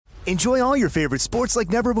Enjoy all your favorite sports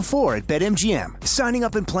like never before at BetMGM. Signing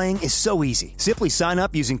up and playing is so easy. Simply sign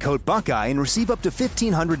up using code Buckeye and receive up to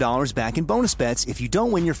 $1,500 back in bonus bets if you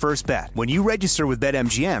don't win your first bet. When you register with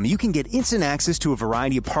BetMGM, you can get instant access to a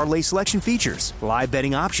variety of parlay selection features, live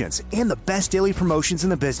betting options, and the best daily promotions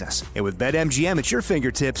in the business. And with BetMGM at your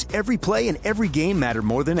fingertips, every play and every game matter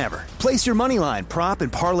more than ever. Place your moneyline, prop,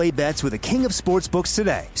 and parlay bets with the king of sportsbooks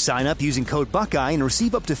today. Sign up using code Buckeye and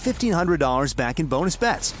receive up to $1,500 back in bonus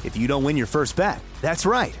bets if you don't win your first bet. That's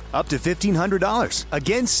right, up to $1,500.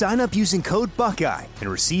 Again, sign up using code Buckeye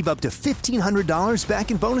and receive up to $1,500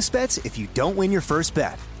 back in bonus bets if you don't win your first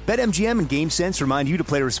bet. BetMGM and GameSense remind you to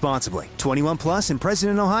play responsibly. 21 plus and present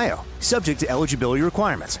in Ohio. Subject to eligibility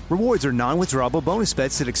requirements. Rewards are non-withdrawable bonus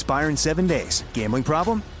bets that expire in 7 days. Gambling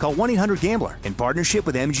problem? Call 1-800-GAMBLER in partnership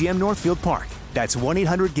with MGM Northfield Park. That's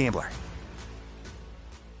 1-800-GAMBLER.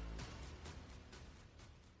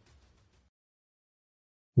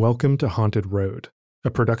 Welcome to Haunted Road, a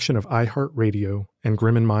production of iHeartRadio and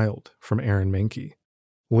Grim and Mild from Aaron Mahnke.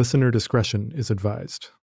 Listener discretion is advised.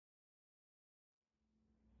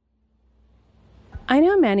 I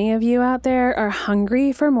know many of you out there are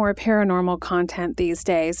hungry for more paranormal content these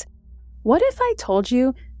days. What if I told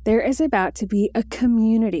you there is about to be a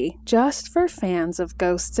community just for fans of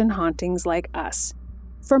ghosts and hauntings like us?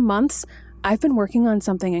 For months, I've been working on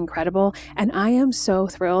something incredible, and I am so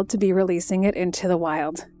thrilled to be releasing it into the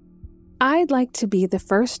wild. I'd like to be the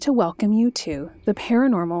first to welcome you to the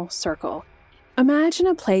Paranormal Circle. Imagine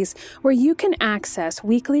a place where you can access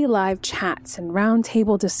weekly live chats and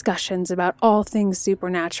roundtable discussions about all things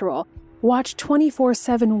supernatural, watch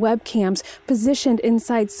 24/7 webcams positioned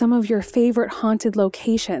inside some of your favorite haunted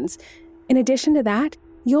locations. In addition to that,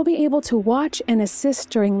 you'll be able to watch and assist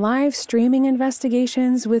during live streaming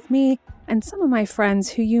investigations with me and some of my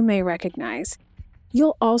friends who you may recognize.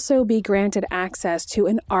 You'll also be granted access to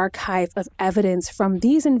an archive of evidence from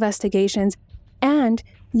these investigations, and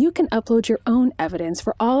you can upload your own evidence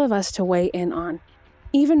for all of us to weigh in on.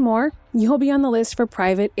 Even more, you'll be on the list for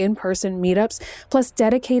private in-person meetups, plus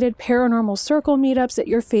dedicated Paranormal Circle meetups at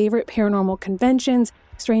your favorite paranormal conventions,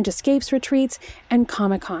 Strange Escapes retreats, and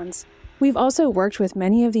Comic-Cons. We've also worked with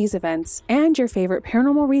many of these events and your favorite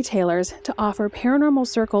paranormal retailers to offer Paranormal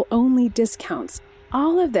Circle-only discounts.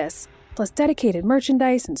 All of this, plus dedicated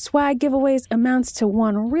merchandise and swag giveaways, amounts to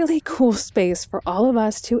one really cool space for all of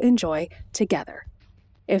us to enjoy together.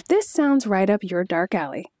 If this sounds right up your dark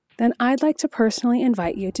alley, then I'd like to personally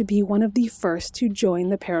invite you to be one of the first to join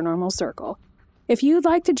the Paranormal Circle. If you'd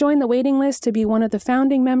like to join the waiting list to be one of the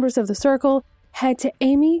founding members of the Circle, head to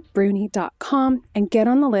amybruni.com and get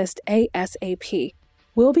on the list ASAP.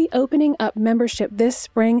 We'll be opening up membership this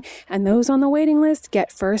spring, and those on the waiting list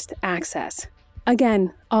get first access.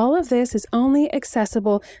 Again, all of this is only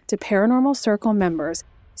accessible to Paranormal Circle members,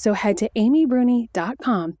 so head to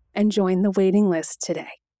amybruni.com and join the waiting list today.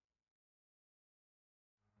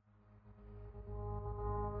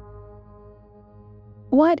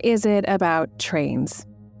 What is it about trains?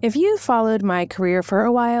 If you've followed my career for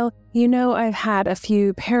a while, you know I've had a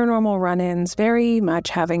few paranormal run-ins very much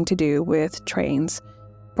having to do with trains.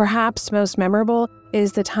 Perhaps most memorable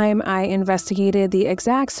is the time I investigated the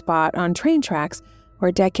exact spot on train tracks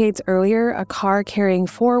where decades earlier a car carrying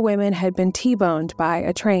 4 women had been T-boned by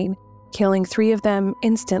a train, killing 3 of them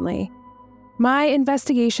instantly. My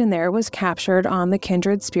investigation there was captured on the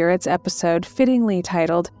Kindred Spirits episode fittingly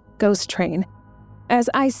titled Ghost Train. As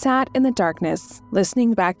I sat in the darkness,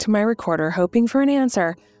 listening back to my recorder hoping for an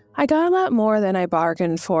answer, I got a lot more than I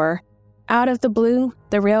bargained for. Out of the blue,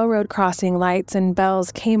 the railroad crossing lights and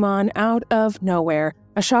bells came on out of nowhere,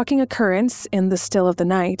 a shocking occurrence in the still of the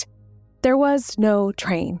night. There was no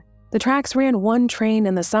train. The tracks ran one train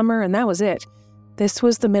in the summer and that was it. This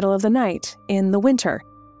was the middle of the night, in the winter.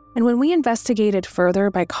 And when we investigated further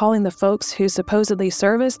by calling the folks who supposedly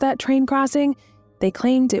serviced that train crossing, they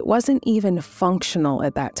claimed it wasn't even functional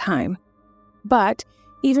at that time. But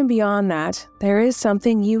even beyond that, there is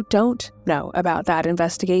something you don't know about that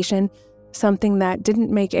investigation, something that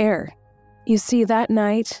didn't make air. You see, that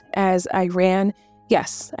night, as I ran,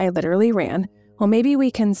 yes, I literally ran, well, maybe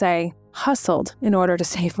we can say hustled in order to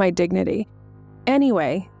save my dignity.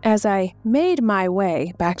 Anyway, as I made my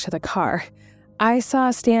way back to the car, I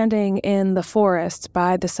saw standing in the forest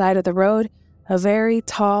by the side of the road a very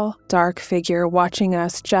tall, dark figure watching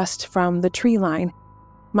us just from the tree line.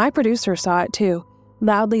 My producer saw it too,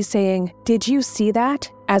 loudly saying, "Did you see that?"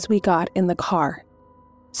 as we got in the car.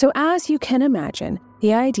 So as you can imagine,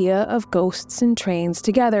 the idea of ghosts and trains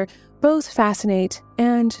together both fascinate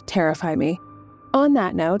and terrify me. On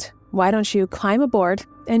that note, why don't you climb aboard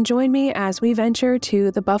and join me as we venture to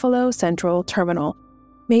the Buffalo Central Terminal.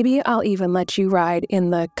 Maybe I'll even let you ride in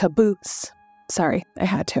the caboose. Sorry, I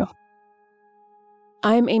had to.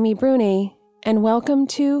 I'm Amy Bruni, and welcome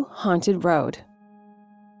to Haunted Road.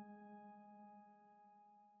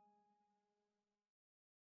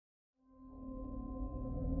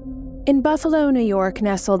 In Buffalo, New York,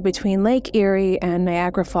 nestled between Lake Erie and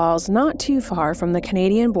Niagara Falls, not too far from the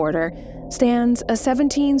Canadian border, stands a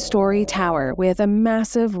 17-story tower with a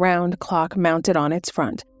massive round clock mounted on its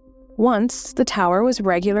front. Once, the tower was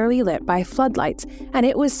regularly lit by floodlights, and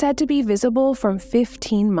it was said to be visible from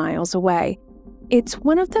 15 miles away. It's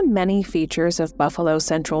one of the many features of Buffalo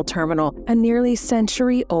Central Terminal, a nearly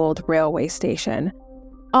century-old railway station.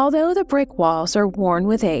 Although the brick walls are worn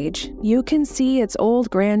with age, you can see its old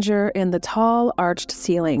grandeur in the tall, arched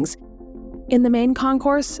ceilings. In the main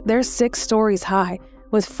concourse, they're 6 stories high,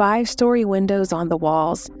 with 5-story windows on the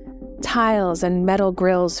walls. Tiles and metal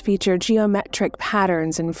grills feature geometric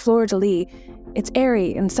patterns and fleur-de-lis. It's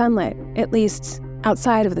airy and sunlit, at least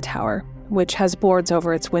outside of the tower, which has boards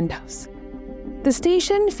over its windows. The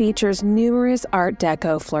station features numerous Art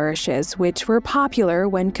Deco flourishes, which were popular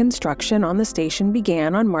when construction on the station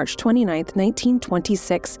began on March 29,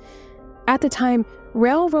 1926. At the time,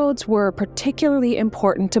 railroads were particularly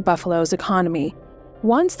important to Buffalo's economy.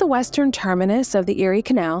 Once the western terminus of the Erie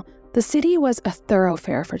Canal, the city was a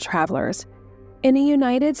thoroughfare for travelers. In a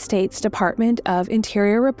United States Department of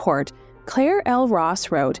Interior report, Claire L. Ross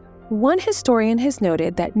wrote, "One historian has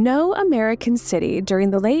noted that no American city during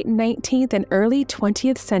the late 19th and early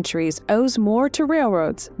 20th centuries owes more to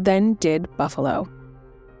railroads than did Buffalo."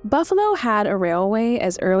 Buffalo had a railway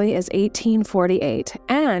as early as 1848,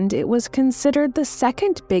 and it was considered the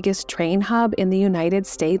second biggest train hub in the United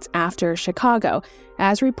States after Chicago,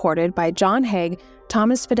 as reported by John Haig,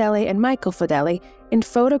 Thomas Fedele, and Michael Fedele in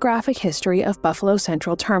Photographic History of Buffalo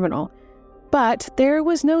Central Terminal. But there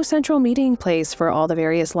was no central meeting place for all the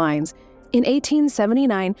various lines. In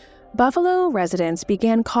 1879, Buffalo residents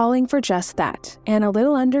began calling for just that, and a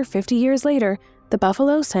little under 50 years later, the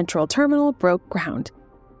Buffalo Central Terminal broke ground.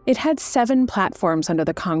 It had 7 platforms under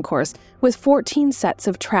the concourse, with 14 sets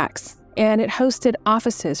of tracks, and it hosted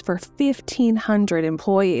offices for 1,500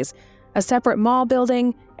 employees, a separate mall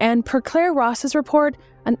building, and per Claire Ross's report,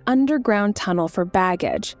 an underground tunnel for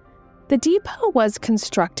baggage. The depot was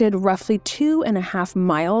constructed roughly 2.5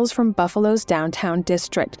 miles from Buffalo's downtown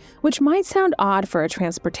district, which might sound odd for a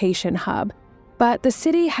transportation hub. But the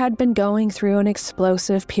city had been going through an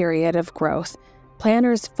explosive period of growth.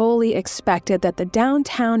 Planners fully expected that the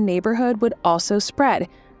downtown neighborhood would also spread,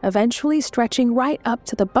 eventually stretching right up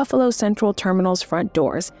to the Buffalo Central Terminal's front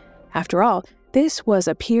doors. After all, this was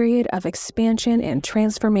a period of expansion and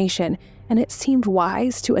transformation, and it seemed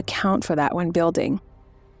wise to account for that when building.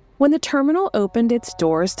 When the terminal opened its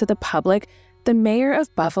doors to the public, the mayor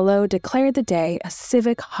of Buffalo declared the day a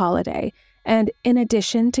civic holiday, and in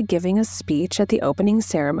addition to giving a speech at the opening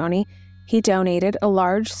ceremony, he donated a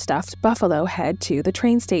large stuffed buffalo head to the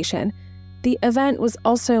train station. The event was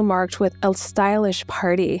also marked with a stylish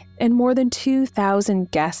party, and more than 2,000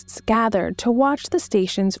 guests gathered to watch the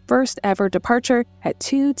station's first ever departure at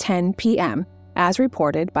 2:10 p.m., as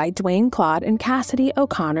reported by Dwayne Claude and Cassidy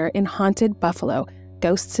O'Connor in Haunted Buffalo,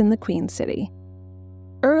 Ghosts in the Queen City.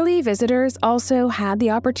 Early visitors also had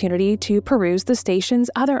the opportunity to peruse the station's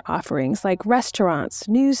other offerings like restaurants,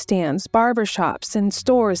 newsstands, barbershops, and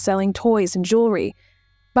stores selling toys and jewelry.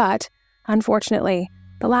 But, unfortunately,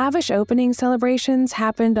 the lavish opening celebrations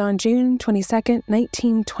happened on June 22,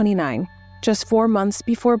 1929, just 4 months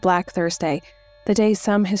before Black Thursday, the day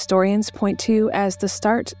some historians point to as the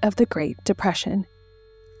start of the Great Depression.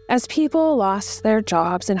 As people lost their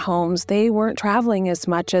jobs and homes, they weren't traveling as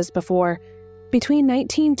much as before. Between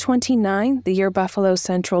 1929, the year Buffalo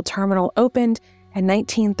Central Terminal opened, and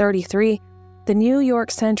 1933, the New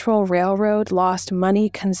York Central Railroad lost money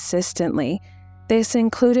consistently. This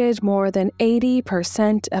included more than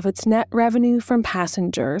 80% of its net revenue from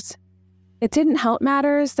passengers. It didn't help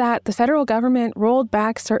matters that the federal government rolled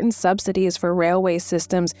back certain subsidies for railway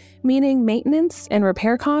systems, meaning maintenance and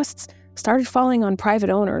repair costs started falling on private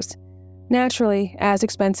owners. Naturally, as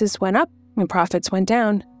expenses went up and profits went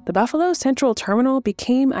down, the Buffalo Central Terminal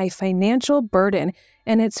became a financial burden,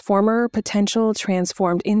 and its former potential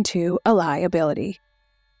transformed into a liability.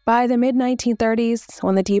 By the mid-1930s,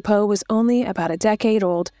 when the depot was only about a decade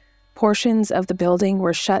old, portions of the building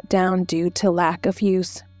were shut down due to lack of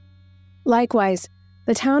use. Likewise,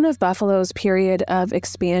 the town of Buffalo's period of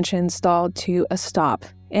expansion stalled to a stop,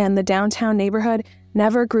 and the downtown neighborhood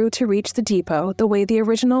never grew to reach the depot the way the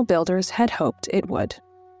original builders had hoped it would.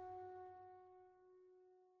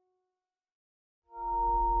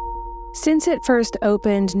 Since it first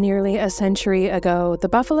opened nearly a century ago, the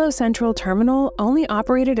Buffalo Central Terminal only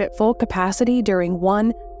operated at full capacity during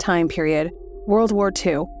one time period, World War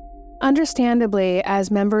II. Understandably,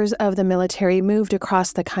 as members of the military moved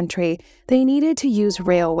across the country, they needed to use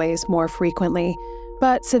railways more frequently,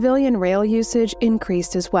 but civilian rail usage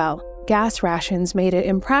increased as well. Gas rations made it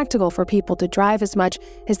impractical for people to drive as much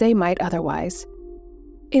as they might otherwise.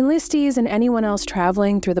 Enlistees and anyone else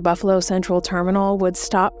traveling through the Buffalo Central Terminal would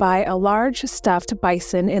stop by a large stuffed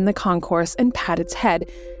bison in the concourse and pat its head,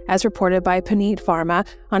 as reported by Puneet Varma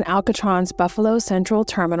on Alcatron's Buffalo Central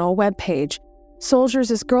Terminal webpage.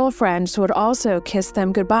 Soldiers' girlfriends would also kiss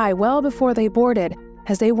them goodbye well before they boarded,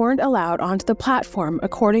 as they weren't allowed onto the platform,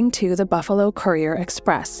 according to the Buffalo Courier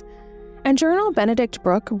Express. And Journal Benedict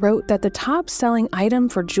Brooke wrote that the top-selling item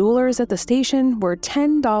for jewelers at the station were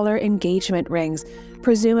 $10 engagement rings,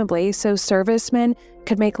 presumably so servicemen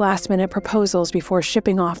could make last-minute proposals before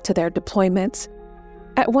shipping off to their deployments.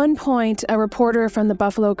 At one point, a reporter from the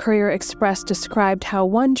Buffalo Courier Express described how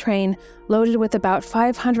one train, loaded with about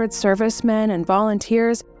 500 servicemen and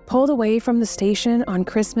volunteers, pulled away from the station on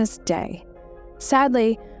Christmas Day.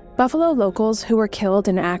 Sadly, Buffalo locals who were killed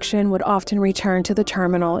in action would often return to the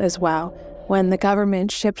terminal as well, when the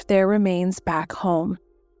government shipped their remains back home.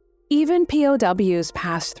 Even POWs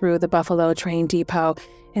passed through the Buffalo train depot.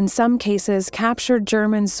 In some cases, captured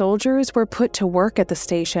German soldiers were put to work at the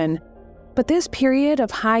station. But this period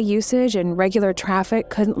of high usage and regular traffic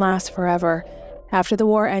couldn't last forever. After the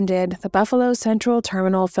war ended, the Buffalo Central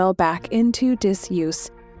Terminal fell back into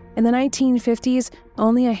disuse. In the 1950s,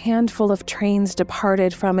 only a handful of trains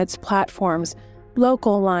departed from its platforms,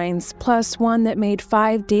 local lines, plus one that made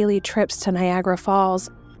 5 daily trips to Niagara Falls.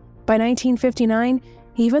 By 1959,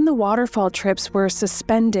 even the waterfall trips were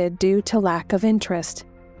suspended due to lack of interest.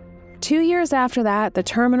 2 years after that, the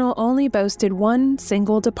terminal only boasted one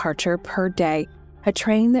single departure per day, a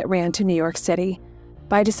train that ran to New York City.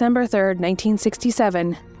 By December 3,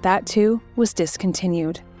 1967, that too was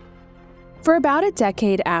discontinued. For about a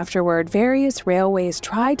decade afterward, various railways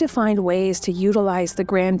tried to find ways to utilize the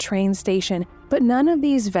Grand train station, but none of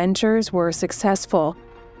these ventures were successful.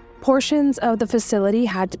 Portions of the facility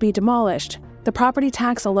had to be demolished. The property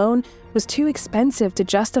tax alone was too expensive to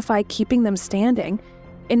justify keeping them standing.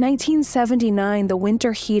 In 1979, the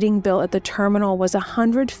winter heating bill at the terminal was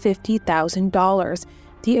 $150,000,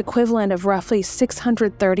 the equivalent of roughly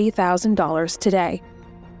 $630,000 today.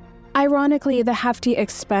 Ironically, the hefty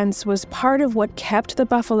expense was part of what kept the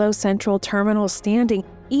Buffalo Central Terminal standing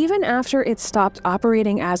even after it stopped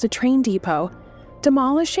operating as a train depot.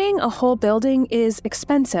 Demolishing a whole building is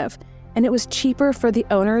expensive, and it was cheaper for the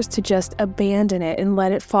owners to just abandon it and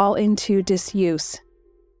let it fall into disuse.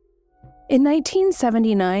 In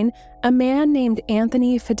 1979, a man named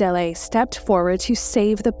Anthony Fedele stepped forward to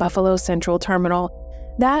save the Buffalo Central Terminal.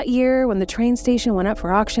 That year, when the train station went up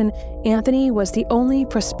for auction, Anthony was the only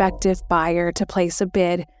prospective buyer to place a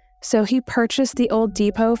bid, so he purchased the old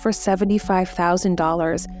depot for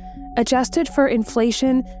 $75,000. Adjusted for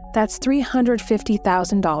inflation, that's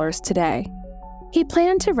 $350,000 today. He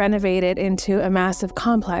planned to renovate it into a massive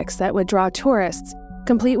complex that would draw tourists,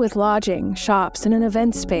 complete with lodging, shops, and an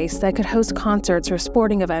event space that could host concerts or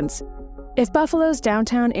sporting events. If Buffalo's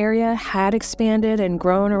downtown area had expanded and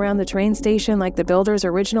grown around the train station like the builders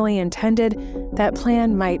originally intended, that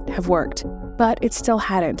plan might have worked. But it still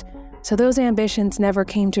hadn't, so those ambitions never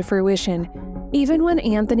came to fruition. Even when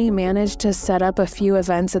Anthony managed to set up a few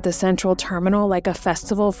events at the Central Terminal, like a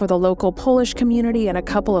festival for the local Polish community and a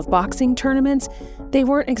couple of boxing tournaments, they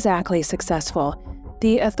weren't exactly successful.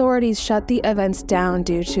 The authorities shut the events down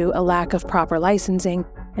due to a lack of proper licensing,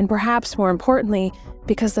 and perhaps more importantly,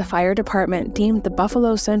 because the fire department deemed the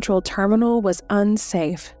Buffalo Central Terminal was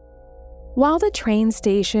unsafe. While the train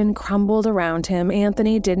station crumbled around him,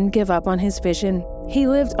 Anthony didn't give up on his vision. He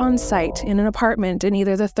lived on site in an apartment in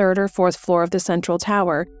either the 3rd or 4th floor of the Central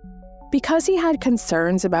Tower. Because he had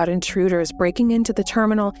concerns about intruders breaking into the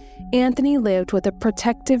terminal, Anthony lived with a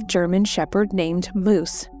protective German shepherd named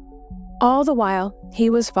Moose. All the while,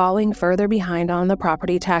 he was falling further behind on the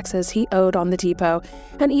property taxes he owed on the depot,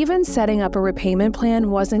 and even setting up a repayment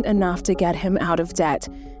plan wasn't enough to get him out of debt.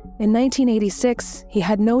 In 1986, he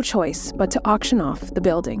had no choice but to auction off the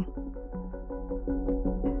building.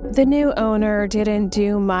 The new owner didn't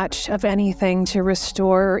do much of anything to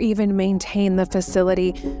restore or even maintain the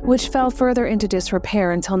facility, which fell further into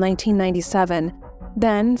disrepair until 1997.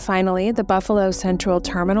 Then, finally, the Buffalo Central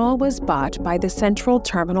Terminal was bought by the Central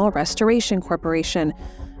Terminal Restoration Corporation,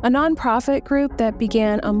 a nonprofit group that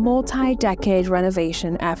began a multi-decade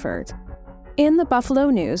renovation effort. In the Buffalo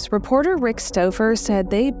News, reporter Rick Stouffer said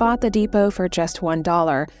they bought the depot for just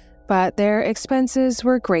 $1, but their expenses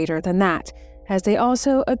were greater than that, as they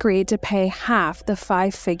also agreed to pay half the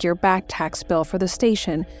 5-figure back tax bill for the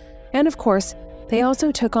station. And of course, they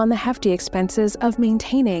also took on the hefty expenses of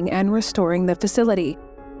maintaining and restoring the facility.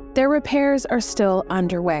 Their repairs are still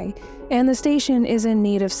underway, and the station is in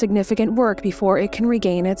need of significant work before it can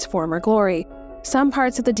regain its former glory. Some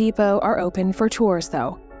parts of the depot are open for tours,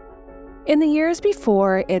 though. In the years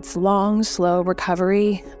before its long, slow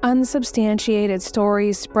recovery, unsubstantiated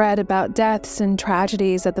stories spread about deaths and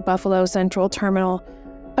tragedies at the Buffalo Central Terminal.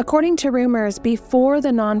 According to rumors, before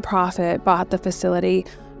the nonprofit bought the facility,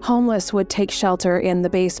 homeless would take shelter in the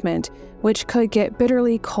basement, which could get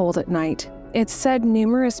bitterly cold at night. It's said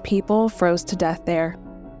numerous people froze to death there.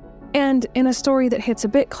 And in a story that hits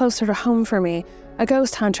a bit closer to home for me, a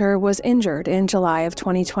ghost hunter was injured in July of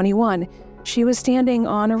 2021. She was standing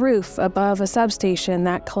on a roof above a substation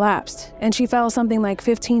that collapsed, and she fell something like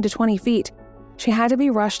 15 to 20 feet. She had to be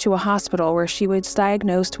rushed to a hospital where she was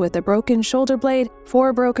diagnosed with a broken shoulder blade,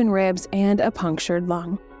 4 broken ribs, and a punctured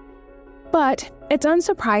lung. But it's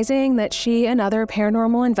unsurprising that she and other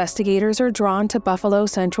paranormal investigators are drawn to Buffalo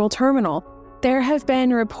Central Terminal. There have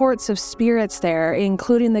been reports of spirits there,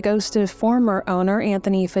 including the ghost of former owner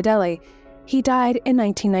Anthony Fedeli. He died in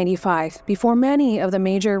 1995, before many of the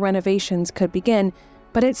major renovations could begin,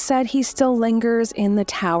 but it's said he still lingers in the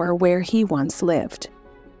tower where he once lived.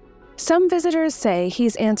 Some visitors say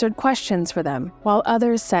he's answered questions for them, while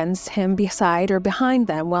others sense him beside or behind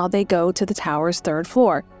them while they go to the tower's 3rd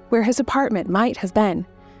floor, where his apartment might have been.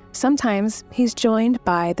 Sometimes he's joined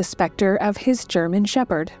by the specter of his German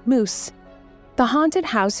shepherd, Moose. The Haunted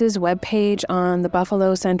House's webpage on the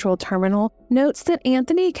Buffalo Central Terminal notes that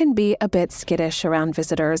Anthony can be a bit skittish around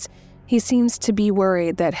visitors. He seems to be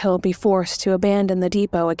worried that he'll be forced to abandon the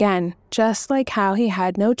depot again, just like how he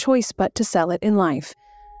had no choice but to sell it in life.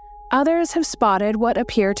 Others have spotted what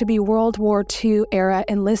appear to be World War II-era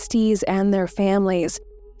enlistees and their families.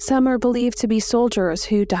 Some are believed to be soldiers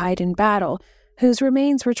who died in battle, whose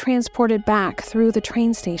remains were transported back through the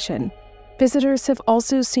train station. Visitors have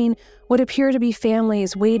also seen what appear to be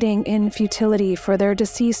families waiting in futility for their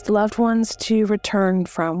deceased loved ones to return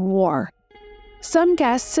from war. Some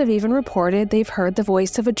guests have even reported they've heard the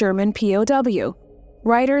voice of a German POW.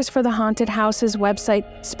 Writers for the Haunted House's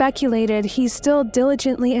website speculated he's still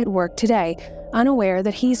diligently at work today, unaware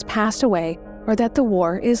that he's passed away or that the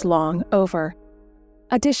war is long over.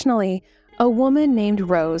 Additionally, a woman named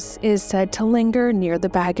Rose is said to linger near the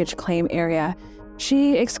baggage claim area.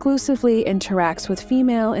 She exclusively interacts with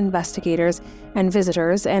female investigators and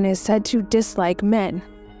visitors and is said to dislike men.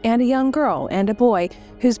 And a young girl and a boy,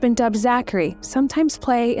 who's been dubbed Zachary, sometimes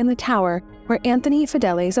play in the tower where Anthony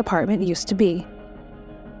Fedeli's apartment used to be.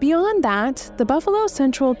 Beyond that, the Buffalo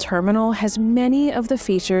Central Terminal has many of the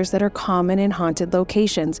features that are common in haunted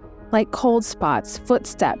locations, like cold spots,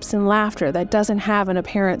 footsteps, and laughter that doesn't have an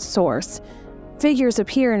apparent source. Figures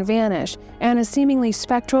appear and vanish, and a seemingly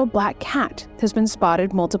spectral black cat has been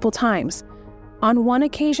spotted multiple times. On one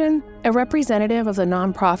occasion, a representative of the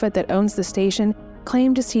nonprofit that owns the station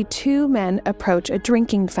claimed to see 2 men approach a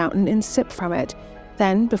drinking fountain and sip from it.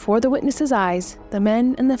 Then, before the witnesses' eyes, the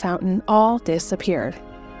men and the fountain all disappeared.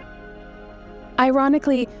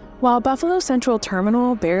 Ironically, while Buffalo Central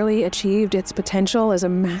Terminal barely achieved its potential as a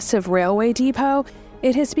massive railway depot,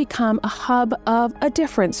 it has become a hub of a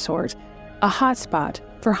different sort, a hotspot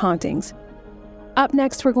for hauntings. Up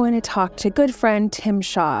next, we're going to talk to good friend Tim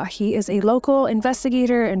Shaw. He is a local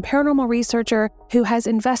investigator and paranormal researcher who has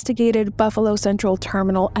investigated Buffalo Central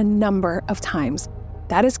Terminal a number of times.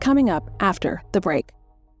 That is coming up after the break.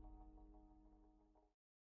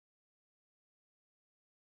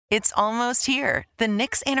 It's almost here. The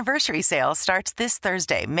Knix Anniversary Sale starts this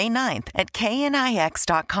Thursday, May 9th at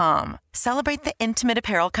knix.com. Celebrate the intimate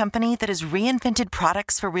apparel company that has reinvented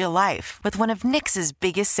products for real life with one of Knix's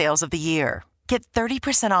biggest sales of the year. Get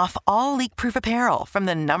 30% off all leak-proof apparel from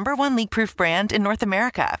the #1 leak-proof brand in North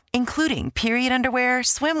America, including period underwear,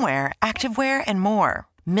 swimwear, activewear, and more.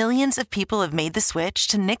 Millions of people have made the switch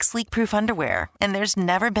to Knix leak-proof underwear, and there's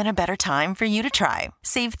never been a better time for you to try.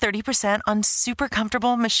 Save 30% on super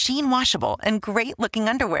comfortable, machine-washable, and great-looking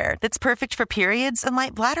underwear that's perfect for periods and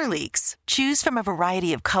light bladder leaks. Choose from a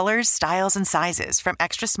variety of colors, styles, and sizes from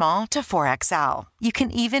extra small to 4XL. You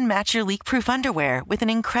can even match your leak-proof underwear with an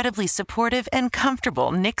incredibly supportive and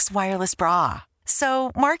comfortable Knix wireless bra.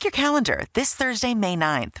 So mark your calendar this Thursday, May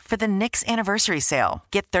 9th for the Knix Anniversary Sale.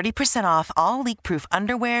 Get 30% off all leak-proof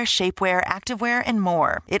underwear, shapewear, activewear, and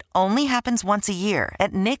more. It only happens once a year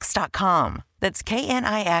at knix.com. That's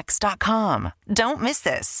knix.com. Don't miss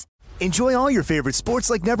this. Enjoy all your favorite sports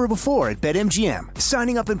like never before at BetMGM.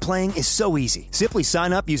 Signing up and playing is so easy. Simply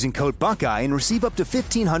sign up using code Buckeye and receive up to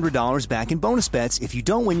 $1,500 back in bonus bets if you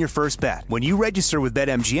don't win your first bet. When you register with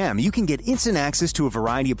BetMGM, you can get instant access to a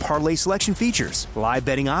variety of parlay selection features, live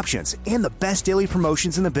betting options, and the best daily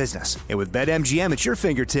promotions in the business. And with BetMGM at your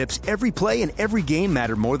fingertips, every play and every game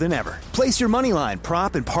matter more than ever. Place your moneyline,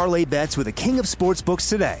 prop, and parlay bets with the king of sportsbooks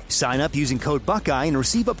today. Sign up using code Buckeye and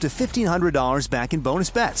receive up to $1,500 back in bonus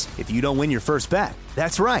bets if you don't win your first bet.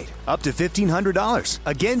 That's right, up to $1,500.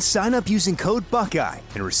 Again, sign up using code Buckeye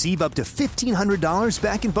and receive up to $1,500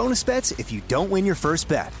 back in bonus bets if you don't win your first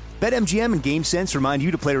bet. BetMGM and GameSense remind you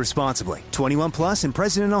to play responsibly. 21 plus and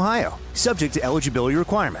present in Ohio. Subject to eligibility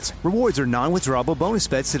requirements. Rewards are non-withdrawable bonus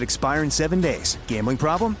bets that expire in 7 days. Gambling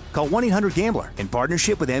problem? Call 1-800-GAMBLER in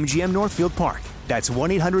partnership with MGM Northfield Park. That's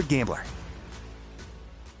 1-800-GAMBLER.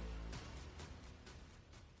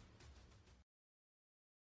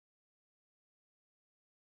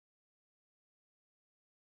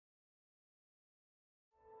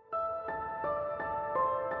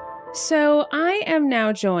 So I am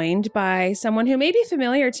now joined by someone who may be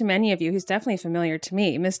familiar to many of you, who's definitely familiar to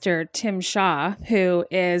me, Mr. Tim Shaw, who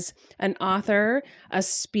is an author, a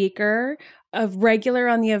speaker, a regular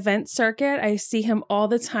on the event circuit. I see him all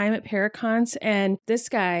the time at Paracons, and this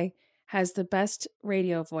guy has the best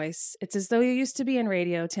radio voice. It's as though you used to be in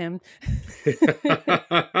radio, Tim.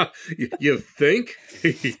 You think?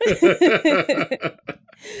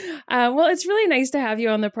 Well, it's really nice to have you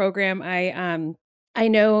on the program. I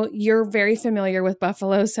know you're very familiar with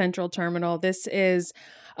Buffalo Central Terminal. This is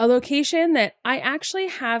a location that I actually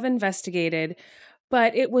have investigated,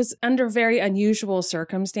 but it was under very unusual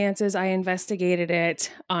circumstances. I investigated it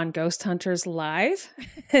on Ghost Hunters Live.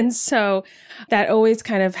 And so that always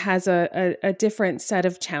kind of has a different set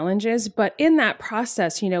of challenges. But in that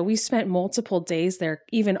process, we spent multiple days there,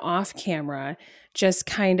 even off camera, just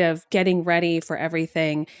kind of getting ready for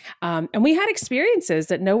everything. And we had experiences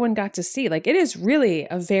that no one got to see. Like, it is really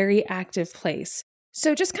a very active place.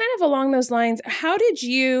 So just kind of along those lines, how did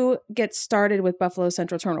you get started with Buffalo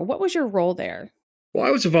Central Terminal? What was your role there? Well,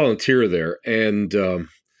 I was a volunteer there, and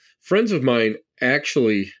friends of mine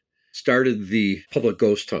actually started the public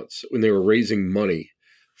ghost hunts when they were raising money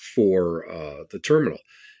for the terminal.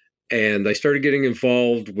 And I started getting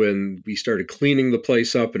involved when we started cleaning the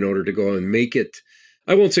place up in order to go and make it,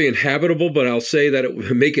 I won't say inhabitable, but I'll say that it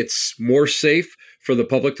would make it more safe for the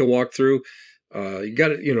public to walk through. You got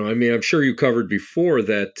to, I'm sure you covered before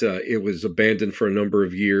that it was abandoned for a number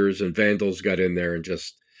of years and vandals got in there and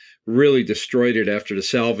just really destroyed it after the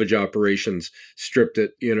salvage operations stripped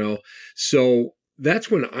it, So that's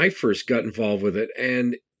when I first got involved with it.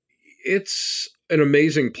 And it's an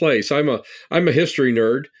amazing place. I'm a history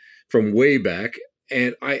nerd from way back,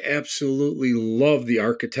 and I absolutely love the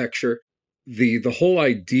architecture, the whole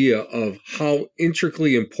idea of how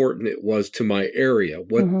intricately important it was to my area,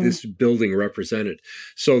 what this building represented.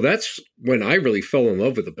 So that's when I really fell in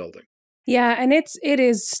love with the building. Yeah, and it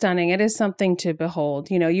is stunning. It is something to behold.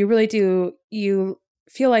 You really do. You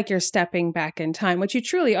feel like you're stepping back in time, which you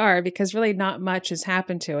truly are, because really not much has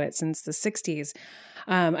happened to it since the 60s.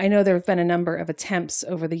 I know there have been a number of attempts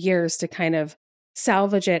over the years to kind of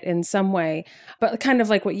salvage it in some way. But kind of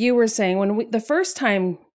like what you were saying, when the first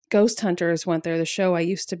time Ghost Hunters went there, the show I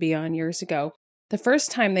used to be on years ago, the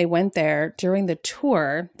first time they went there during the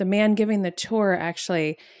tour, the man giving the tour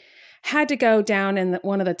actually had to go down in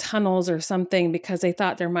one of the tunnels or something because they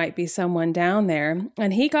thought there might be someone down there.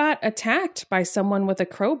 And he got attacked by someone with a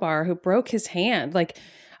crowbar who broke his hand.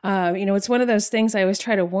 It's one of those things I always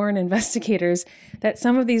try to warn investigators that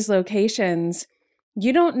some of these locations,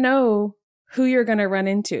 you don't know who you're going to run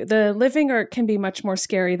into. The living can be much more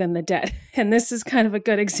scary than the dead. And this is kind of a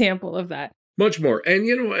good example of that. Much more. And,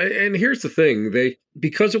 and here's the thing,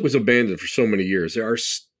 because it was abandoned for so many years, there are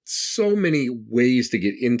so many ways to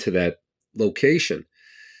get into that location.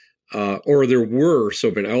 Or there were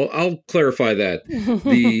so many. I'll clarify that.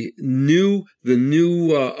 The new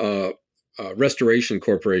Restoration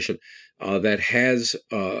Corporation that has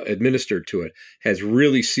administered to it has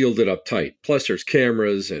really sealed it up tight. Plus, there's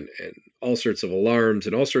cameras and all sorts of alarms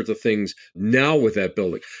and all sorts of things now with that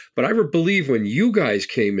building. But I believe when you guys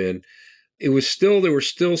came in, there were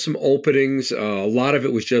still some openings. A lot of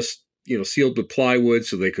it was just sealed with plywood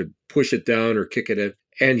so they could push it down or kick it in.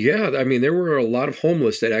 And there were a lot of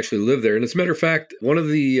homeless that actually lived there. And as a matter of fact, one of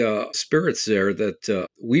the spirits there that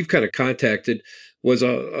we've kind of contacted was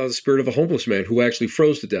a spirit of a homeless man who actually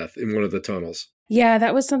froze to death in one of the tunnels. Yeah,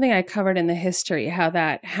 that was something I covered in the history, how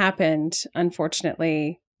that happened,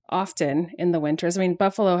 unfortunately, often in the winters. I mean,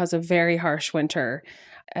 Buffalo has a very harsh winter,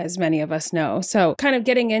 as many of us know. So kind of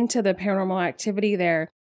getting into the paranormal activity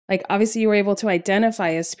there, like obviously you were able to identify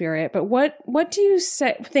a spirit, but what do you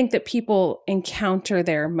think that people encounter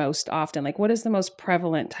there most often? Like what is the most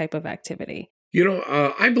prevalent type of activity?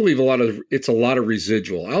 I believe it's a lot of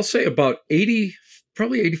residual. I'll say about 80,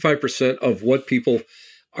 probably 85% of what people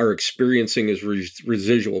are experiencing is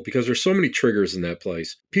residual because there's so many triggers in that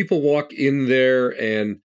place. People walk in there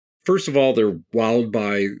and first of all, they're wowed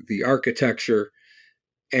by the architecture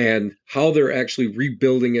and how they're actually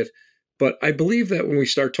rebuilding it. But I believe that when we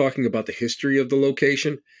start talking about the history of the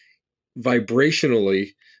location,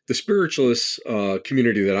 vibrationally, the spiritualist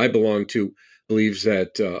community that I belong to believes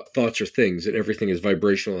that thoughts are things and everything is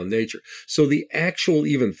vibrational in nature. So the actual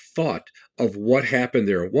even thought of what happened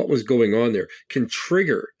there and what was going on there can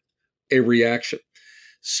trigger a reaction.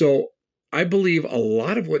 So I believe a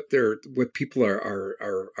lot of what people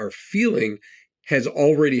are feeling has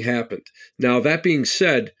already happened. Now, that being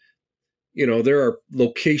said, there are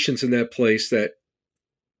locations in that place that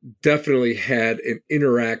definitely had an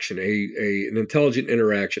interaction, an intelligent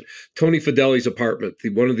interaction. Tony Fedeli's apartment,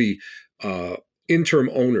 one of the interim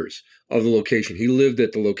owners of the location, he lived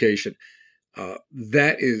at the location.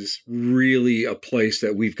 That is really a place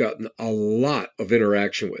that we've gotten a lot of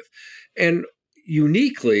interaction with. And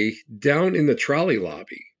uniquely, down in the trolley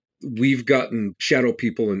lobby, we've gotten shadow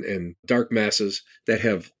people and dark masses that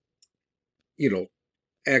have,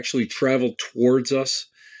 actually traveled towards us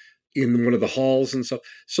in one of the halls and stuff.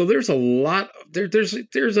 So there's a lot,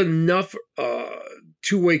 there's enough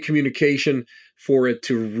two-way communication for it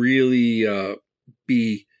to really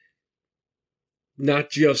be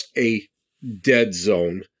not just a dead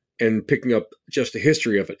zone and picking up just the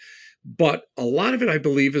history of it, but a lot of it, I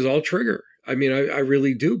believe, is all trigger. I mean, I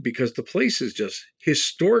really do, because the place is just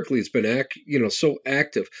historically, it's been so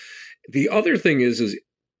active. The other thing is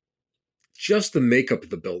just the makeup of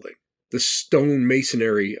the building, the stone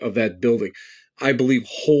masonry of that building, I believe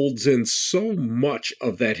holds in so much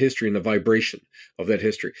of that history and the vibration of that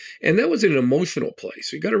history. And that was an emotional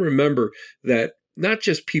place. You got to remember that not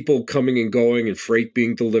just people coming and going and freight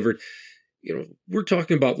being delivered. We're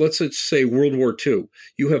talking about, let's say World War II.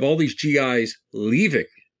 You have all these GIs leaving,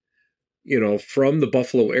 from the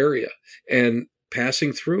Buffalo area and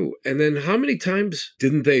passing through. And then how many times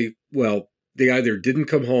didn't they, they either didn't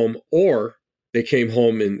come home or they came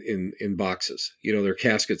home in boxes. Their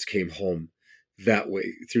caskets came home that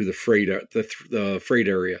way through the freight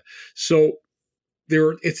area. So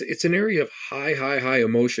it's an area of high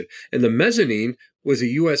emotion. And the mezzanine was a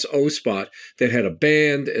USO spot that had a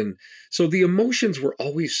band. And so the emotions were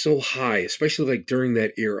always so high, especially like during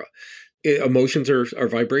that era. Emotions are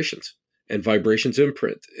vibrations, and vibrations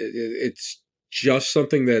imprint. It's just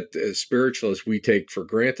something that as spiritualists we take for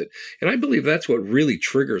granted. And I believe that's what really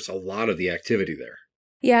triggers a lot of the activity there.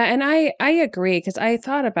 Yeah, and I agree, because I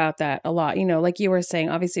thought about that a lot. Like you were saying,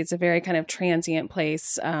 obviously it's a very kind of transient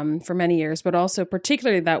place for many years, but also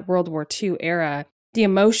particularly that World War II era, the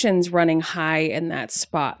emotions running high in that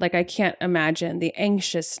spot. Like I can't imagine the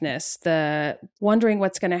anxiousness, the wondering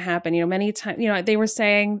what's going to happen. Many times, they were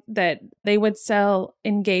saying that they would sell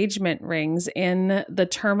engagement rings in the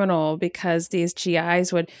terminal because these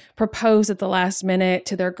GIs would propose at the last minute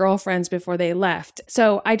to their girlfriends before they left.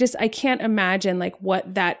 So I can't imagine like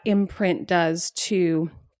what that imprint does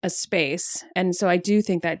to a space. And so I do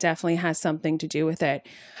think that definitely has something to do with it.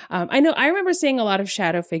 I remember seeing a lot of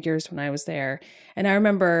shadow figures when I was there. And I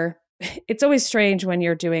remember it's always strange when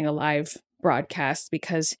you're doing a live broadcast,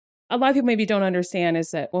 because a lot of people maybe don't understand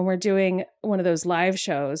is that when we're doing one of those live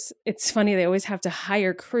shows, it's funny, they always have to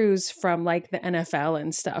hire crews from like the NFL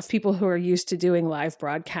and stuff, people who are used to doing live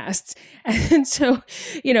broadcasts. And so,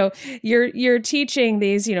 you're teaching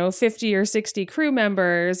these, 50 or 60 crew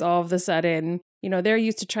members all of a sudden, they're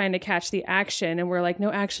used to trying to catch the action. And we're like,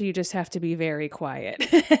 no, actually, you just have to be very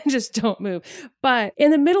quiet and just don't move. But in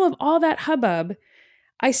the middle of all that hubbub,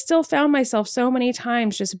 I still found myself so many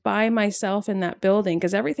times just by myself in that building,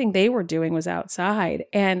 because everything they were doing was outside.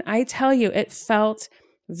 And I tell you, it felt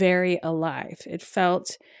very alive. It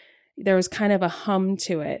felt there was kind of a hum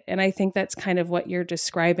to it. And I think that's kind of what you're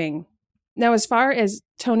describing. Now, as far as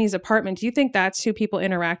Tony's apartment, do you think that's who people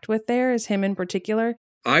interact with there, is him in particular?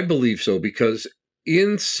 I believe so, because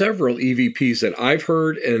in several EVPs that I've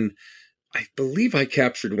heard, and I believe I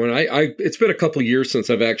captured one, it's been a couple of years since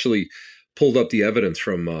I've actually pulled up the evidence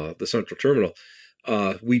from the Central Terminal.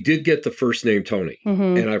 We did get the first name Tony,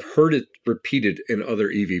 and I've heard it repeated in other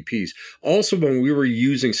EVPs. Also, when we were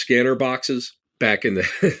using scanner boxes back in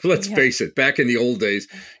the, let's face it, back in the old days,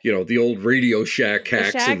 the old Radio Shack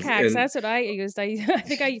hacks. Shack hacks, that's what I used. I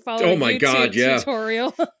think I followed oh my YouTube God, yeah.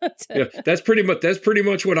 tutorial. Yeah, that's pretty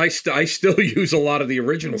much what I still use a lot of the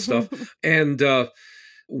original stuff. And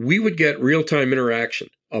we would get real-time interaction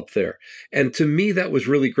up there. And to me, that was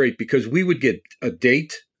really great because we would get a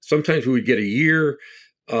date. Sometimes we would get a year.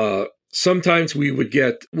 Sometimes we would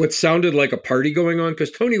get what sounded like a party going on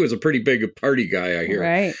because Tony was a pretty big party guy, I hear.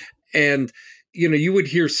 Right. And, you would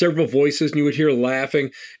hear several voices and you would hear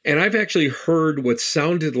laughing. And I've actually heard what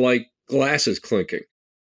sounded like glasses clinking.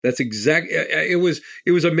 That's it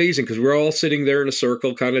was amazing because we're all sitting there in a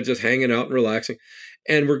circle, kind of just hanging out and relaxing.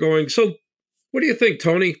 And we're going, so what do you think,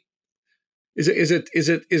 Tony? Is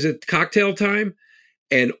it cocktail time?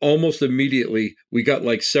 And almost immediately we got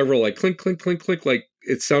like several like clink, clink, clink, clink, like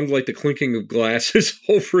it sounded like the clinking of glasses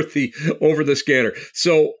over the scanner.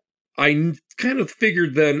 So I kind of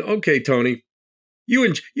figured then, okay, Tony, you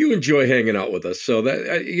enjoy hanging out with us. So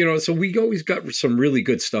that, so we always got some really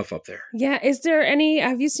good stuff up there. Yeah.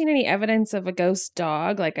 Have you seen any evidence of a ghost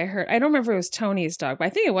dog? Like I don't remember if it was Tony's dog, but I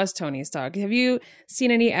think it was Tony's dog. Have you seen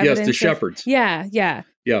any evidence? Yes, the shepherds. Yeah. Yeah.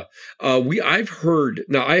 Yeah. I've heard,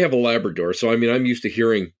 now I have a Labrador, so I'm used to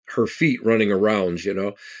hearing her feet running around,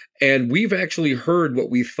 and we've actually heard what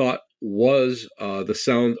we thought was the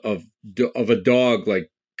sound of a dog,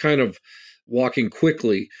 like kind of walking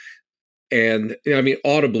quickly. And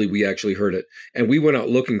audibly, we actually heard it. And we went out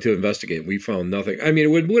looking to investigate. We found nothing. It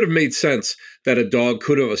would have made sense that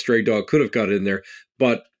a stray dog could have got in there.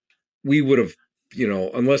 But we would have,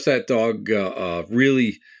 unless that dog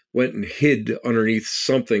really went and hid underneath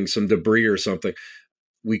some debris or something,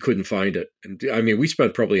 we couldn't find it. And we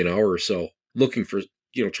spent probably an hour or so looking for,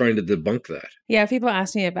 trying to debunk that. Yeah, people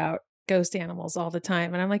ask me about ghost animals all the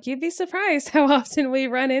time. And I'm like, you'd be surprised how often we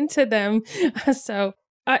run into them. So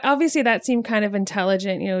obviously that seemed kind of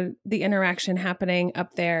intelligent, the interaction happening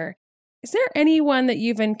up there. Is there anyone that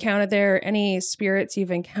you've encountered there, any spirits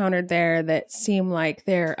you've encountered there that seem like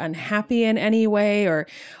they're unhappy in any way or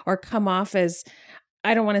come off as,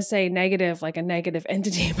 I don't want to say negative, like a negative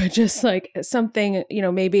entity, but just like something,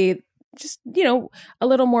 maybe just, a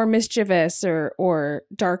little more mischievous or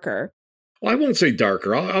darker? Well, I won't say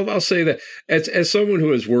darker. I'll say that as someone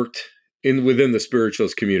who has worked within the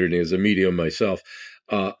spiritualist community as a medium myself,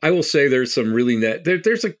 I will say there's some really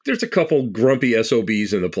there's a couple grumpy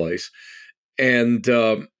SOBs in the place, and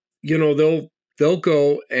they'll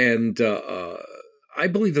go and I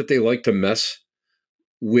believe that they like to mess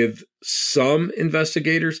with some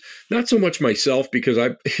investigators, not so much myself because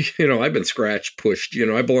I've been scratch pushed,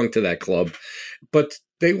 I belong to that club, but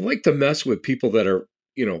they like to mess with people that are,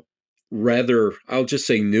 rather, I'll just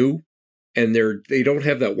say new, and they don't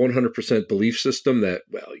have that 100% belief system that,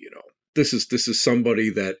 this is somebody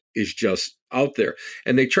that is just out there,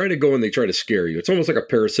 and they try to go and they try to scare you. It's almost like a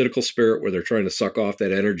parasitical spirit where they're trying to suck off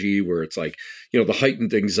that energy, where it's like, the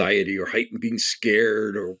heightened anxiety or heightened being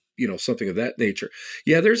scared or, something of that nature.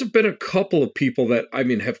 Yeah, there's been a couple of people that,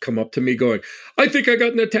 have come up to me going, I think I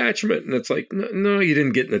got an attachment. And it's like, no, you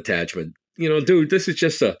didn't get an attachment. Dude, this is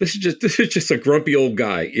just a grumpy old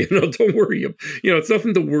guy. Don't worry. It's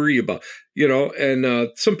nothing to worry about. And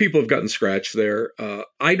some people have gotten scratched there.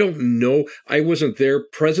 I don't know. I wasn't there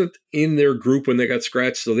present in their group when they got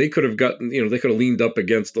scratched, so they could have gotten. They could have leaned up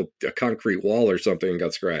against a concrete wall or something and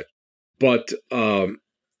got scratched. But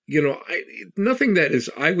nothing that is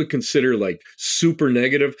I would consider like super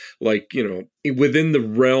negative, like within the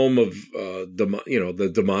realm of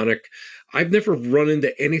the demonic. I've never run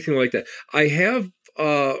into anything like that. I have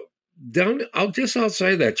down out just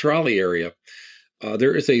outside that trolley area.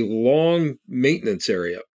 There is a long maintenance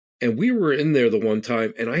area, and we were in there the one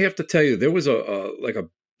time, and I have to tell you, there was like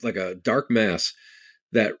a dark mass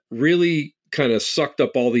that really kind of sucked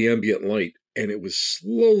up all the ambient light, and it was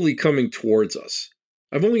slowly coming towards us.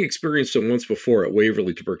 I've only experienced it once before at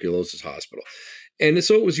Waverly Tuberculosis Hospital, and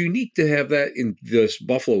so it was unique to have that in this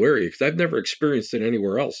Buffalo area because I've never experienced it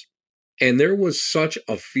anywhere else. And there was such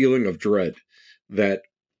a feeling of dread that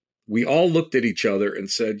we all looked at each other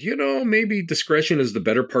and said, maybe discretion is the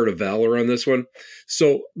better part of valor on this one.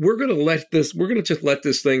 So we're going to just let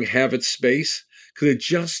this thing have its space because it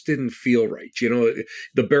just didn't feel right.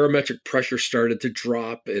 The barometric pressure started to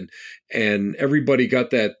drop and everybody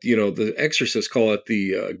got that, the exorcists call it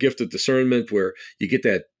the gift of discernment, where you get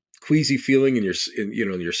that queasy feeling in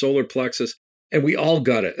your solar plexus. And we all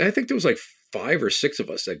got it. And I think there was like 5 or 6 of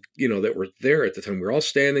us that, that were there at the time. We were all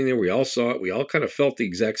standing there. We all saw it. We all kind of felt the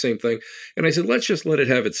exact same thing. And I said, let's just let it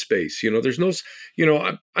have its space. There's no,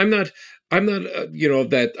 I'm not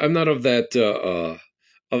of that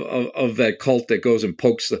of that cult that goes and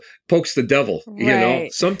pokes the devil. Right. You know,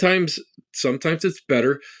 sometimes it's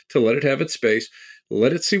better to let it have its space,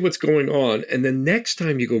 let it see what's going on, and then next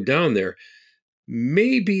time you go down there,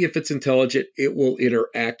 maybe if it's intelligent, it will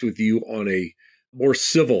interact with you on a more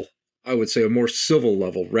civil, I would say, a more civil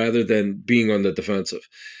level rather than being on the defensive.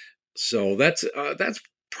 So that's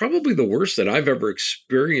probably the worst that I've ever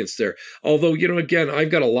experienced there. Although, you know, again,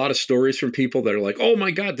 I've got a lot of stories from people that are like, oh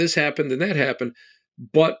my God, this happened and that happened.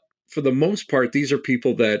 But for the most part, these are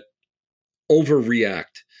people that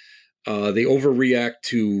overreact. They overreact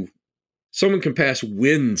to someone can pass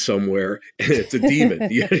wind somewhere and it's a demon.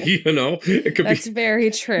 You know, it could that's very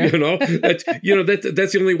true. You know, that's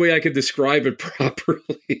the only way I could describe it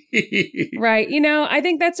properly. Right. You know, I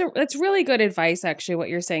think that's really good advice, actually, what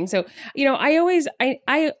you're saying. So, you know,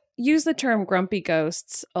 I use the term grumpy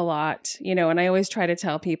ghosts a lot, you know, and I always try to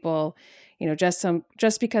tell people, you know,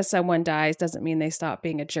 just because someone dies doesn't mean they stop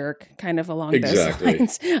being a jerk, kind of along those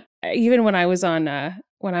lines. Even when I was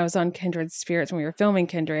on Kindred Spirits, when we were filming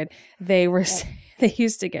Kindred, they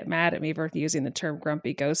used to get mad at me for using the term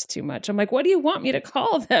grumpy ghost too much. I'm like, what do you want me to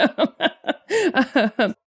call them?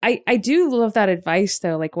 I do love that advice,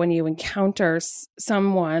 though. Like when you encounter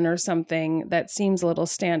someone or something that seems a little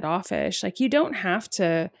standoffish, like you don't have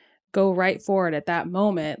to go right for it at that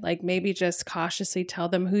moment. Like maybe just cautiously tell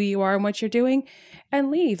them who you are and what you're doing and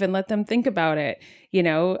leave and let them think about it. You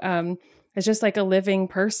know, it's just like a living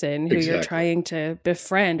person who you're trying to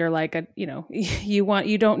befriend, or like you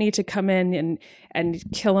don't need to come in and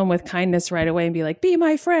kill them with kindness right away and be like, be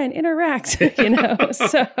my friend, interact, you know?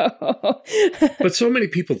 So, but so many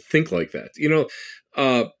people think like that, you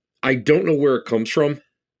know. I don't know where it comes from,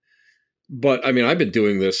 but I mean, I've been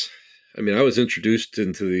doing this. I mean, I was introduced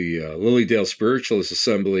into the Lilydale Spiritualist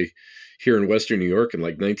Assembly here in Western New York in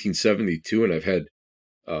like 1972, and I've had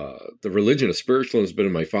the religion of spiritualism has been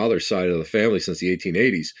in my father's side of the family since the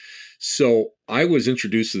 1880s. So I was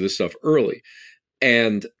introduced to this stuff early.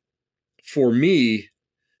 And for me,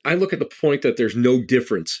 I look at the point that there's no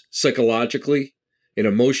difference psychologically and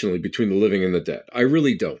emotionally between the living and the dead. I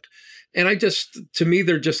really don't. And to me,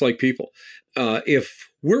 they're just like people. If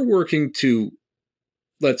we're working to,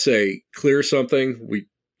 let's say, clear something,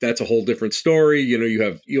 that's a whole different story. You know,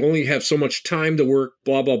 you only have so much time to work,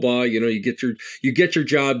 blah, blah, blah. You know, you get your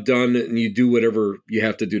job done and you do whatever you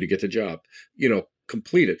have to do to get the job, you know,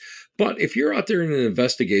 completed. But if you're out there in an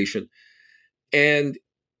investigation and,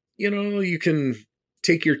 you know, you can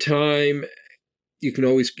take your time, you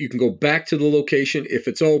can go back to the location if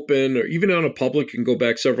it's open, or even on a public, you can go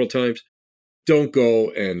back several times. Don't go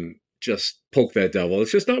and just poke that devil.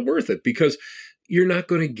 It's just not worth it, because you're not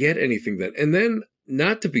going to get anything then. And then,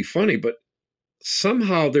 not to be funny, but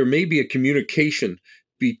somehow there may be a communication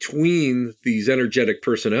between these energetic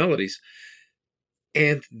personalities,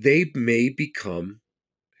 and they may become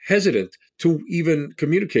hesitant to even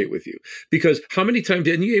communicate with you. Because how many times,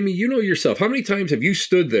 and you know yourself, how many times have you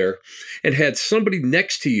stood there and had somebody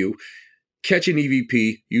next to you catch an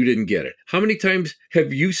EVP, you didn't get it? How many times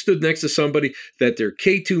have you stood next to somebody that their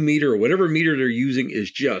K2 meter or whatever meter they're using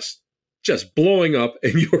is just blowing up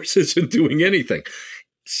and yours isn't doing anything?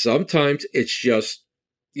 Sometimes it's just,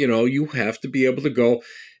 you know, you have to be able to go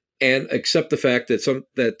and accept the fact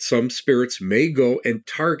that some spirits may go and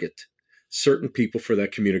target certain people for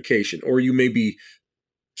that communication, or you may be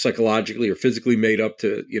psychologically or physically made up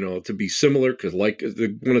to, you know, to be similar, because like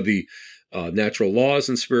one of the natural laws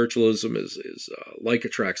in spiritualism is like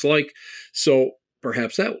attracts like. So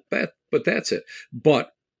perhaps but that's it.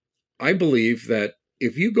 But I believe that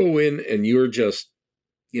if you go in and you're just,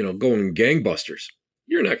 you know, going gangbusters,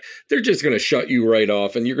 they're just going to shut you right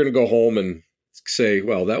off, and you're going to go home and say,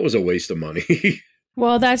 well, that was a waste of money.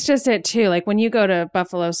 Well, that's just it too. Like when you go to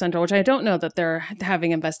Buffalo Central, which I don't know that they're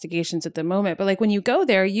having investigations at the moment, but like when you go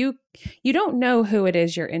there, you don't know who it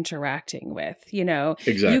is you're interacting with, you know.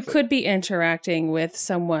 Exactly. You could be interacting with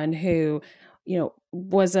someone who, you know,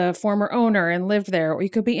 was a former owner and lived there, or you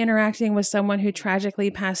could be interacting with someone who tragically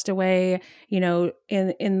passed away, you know,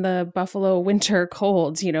 in the Buffalo winter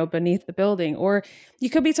colds, you know, beneath the building, or you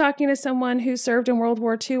could be talking to someone who served in World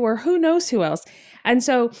War II, or who knows who else. And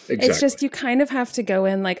so It's just, you kind of have to go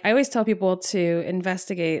in, like I always tell people to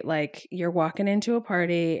investigate, like you're walking into a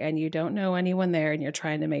party and you don't know anyone there and you're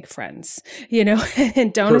trying to make friends, you know,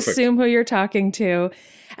 and don't assume who you're talking to.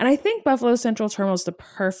 And I think Buffalo Central Terminal is the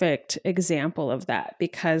perfect example of that,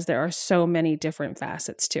 because there are so many different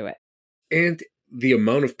facets to it. And the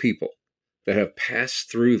amount of people that have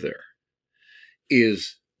passed through there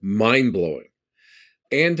is mind-blowing.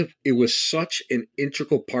 And it was such an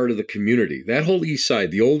integral part of the community. That whole east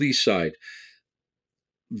side, the old east side,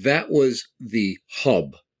 that was the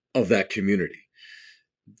hub of that community.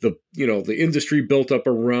 The industry built up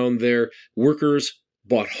around there. Workers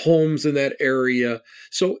bought homes in that area.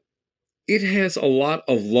 So it has a lot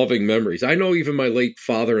of loving memories. I know even my late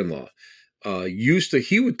father-in-law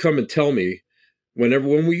he would come and tell me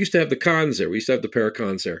when we used to have the cons there, we used to have the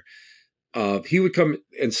Paracons there. He would come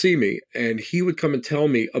and see me, and he would come and tell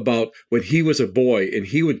me about when he was a boy and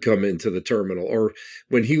he would come into the terminal, or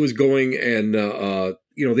when he was going and,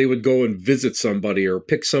 they would go and visit somebody or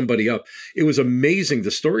pick somebody up. It was amazing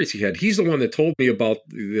the stories he had. He's the one that told me about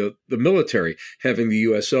the military having the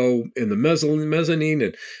USO in the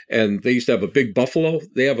mezzanine, and they used to have a big buffalo.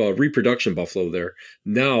 They have a reproduction buffalo there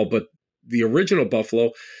now, but the original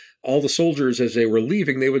buffalo, all the soldiers, as they were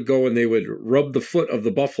leaving, they would go and they would rub the foot of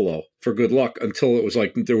the buffalo for good luck until it was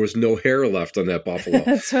like there was no hair left on that buffalo.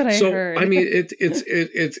 That's what I heard. So, I mean,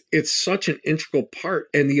 it's such an integral part,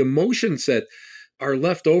 and the emotions that are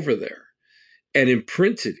left over there and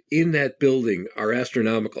imprinted in that building are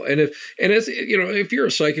astronomical. And if you're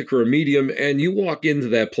a psychic or a medium and you walk into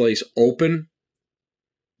that place open,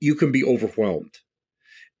 you can be overwhelmed,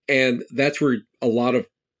 and that's where a lot of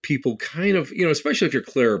people kind of, especially if you're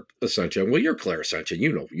clair-ascension. Well, you're clair-ascension,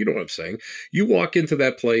 you know what I'm saying. You walk into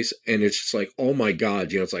that place and it's just like, oh my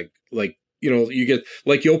God, it's like, you get,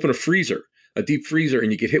 like you open a deep freezer,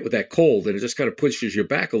 and you get hit with that cold, and it just kind of pushes you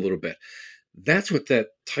back a little bit. That's what that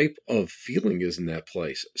type of feeling is in that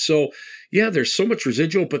place. So yeah, there's so much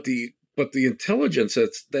residual, but the intelligence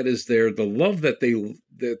that is there, the love that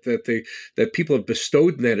people have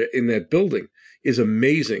bestowed in that building is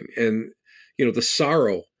amazing. And, the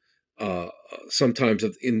sorrow, sometimes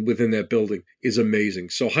within that building is amazing.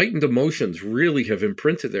 So heightened emotions really have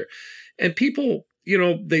imprinted there, and people,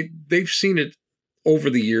 they've seen it over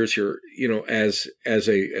the years here, as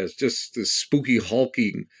just this spooky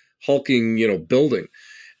hulking, building.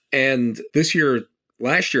 And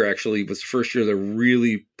last year actually was the first year they're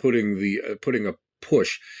really putting a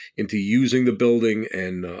push into using the building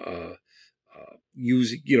and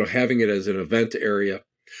having it as an event area.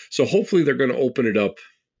 So hopefully they're going to open it up,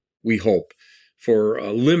 we hope, for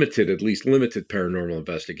at least limited paranormal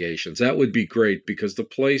investigations. That would be great, because the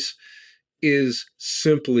place is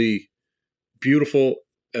simply beautiful,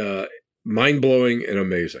 mind-blowing, and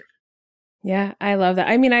amazing. Yeah, I love that.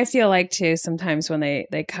 I mean, I feel like, too, sometimes when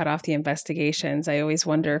they cut off the investigations, I always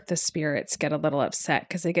wonder if the spirits get a little upset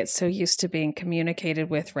because they get so used to being communicated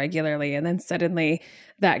with regularly, and then suddenly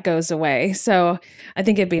that goes away. So I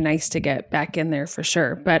think it'd be nice to get back in there for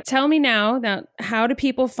sure. But tell me now, how do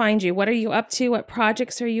people find you? What are you up to? What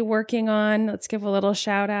projects are you working on? Let's give a little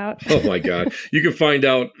shout out. Oh my God. You can find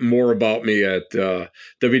out more about me at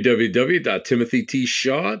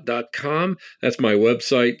www.timothytshaw.com. That's my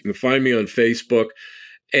website. You can find me on Facebook.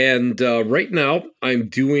 And right now I'm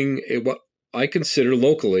doing what I consider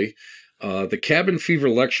locally the Cabin Fever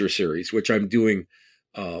Lecture Series, which I'm doing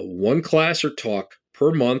one class or talk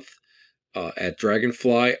per month at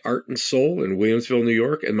Dragonfly Art and Soul in Williamsville, New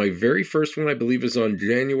York. And my very first one, I believe, is on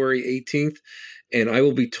January 18th. And I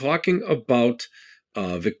will be talking about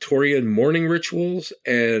Victorian mourning rituals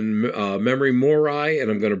and memory mori. And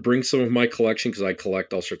I'm going to bring some of my collection, because I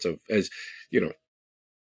collect all sorts of,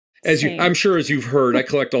 I'm sure as you've heard, I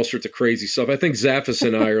collect all sorts of crazy stuff. I think Zaffis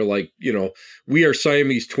and I are like, we are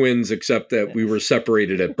Siamese twins, except that we were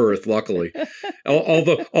separated at birth, luckily.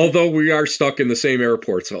 Although we are stuck in the same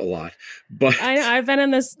airports a lot. But I've been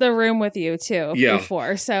in the room with you too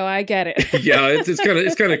before, so I get it. Yeah,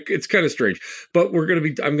 it's kind of strange. But I'm going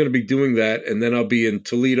to be doing that, and then I'll be in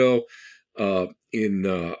Toledo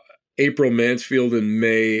in April, Mansfield in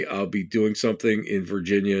May. I'll be doing something in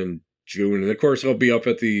Virginia in June, and of course I'll be up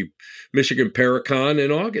at the Michigan Paracon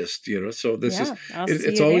in August, so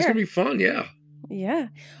it's always going to be fun. Yeah.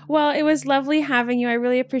 Well, it was lovely having you. I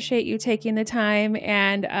really appreciate you taking the time,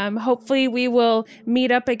 and hopefully we will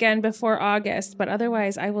meet up again before August, but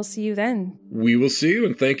otherwise I will see you then. We will see you,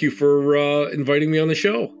 and thank you for inviting me on the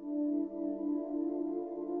show.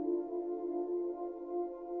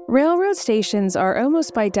 Railroad stations are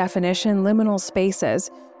almost by definition liminal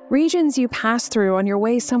spaces, regions you pass through on your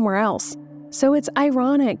way somewhere else. So it's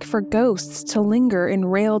ironic for ghosts to linger in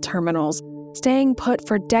rail terminals, staying put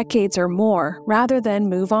for decades or more rather than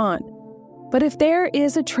move on. But if there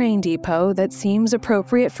is a train depot that seems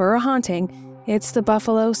appropriate for a haunting, it's the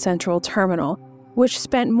Buffalo Central Terminal, which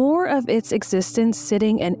spent more of its existence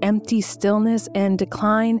sitting in empty stillness and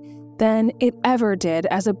decline than it ever did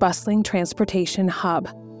as a bustling transportation hub.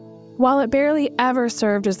 While it barely ever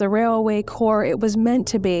served as the railway core it was meant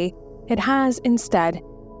to be, it has, instead,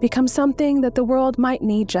 become something that the world might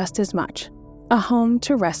need just as much, a home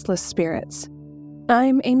to restless spirits.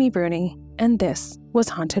 I'm Amy Bruni, and this was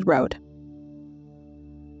Haunted Road.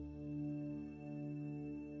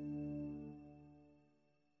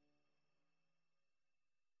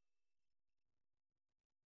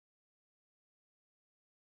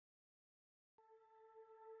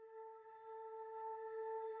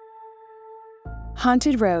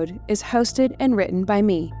 Haunted Road is hosted and written by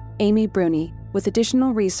me, Amy Bruni, with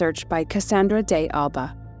additional research by Cassandra Day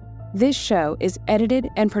Alba. This show is edited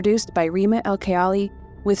and produced by Rima El-Kayali,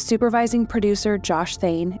 with supervising producer Josh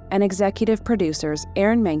Thane and executive producers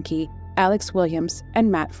Aaron Mahnke, Alex Williams, and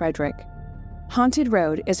Matt Frederick. Haunted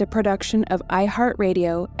Road is a production of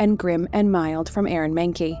iHeartRadio and Grim and Mild from Aaron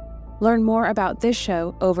Mahnke. Learn more about this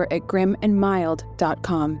show over at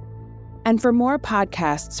grimandmild.com. And for more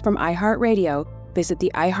podcasts from iHeartRadio, visit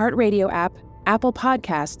the iHeartRadio app, Apple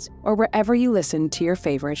Podcasts, or wherever you listen to your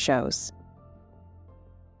favorite shows.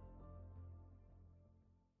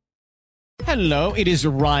 Hello, it is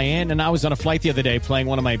Ryan, and I was on a flight the other day playing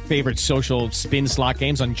one of my favorite social spin slot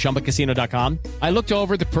games on ChumbaCasino.com. I looked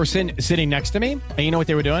over at the person sitting next to me, and you know what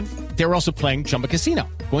they were doing? They were also playing Chumba Casino.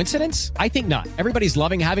 Coincidence? I think not. Everybody's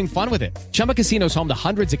loving having fun with it. Chumba Casino is home to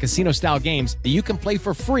hundreds of casino-style games that you can play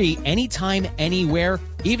for free anytime, anywhere,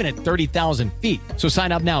 even at 30,000 feet. So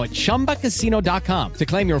sign up now at ChumbaCasino.com to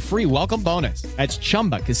claim your free welcome bonus. That's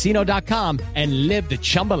ChumbaCasino.com and live the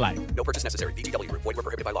Chumba life. No purchase necessary. VGW. Void where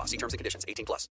prohibited by law. See terms and conditions. 18+.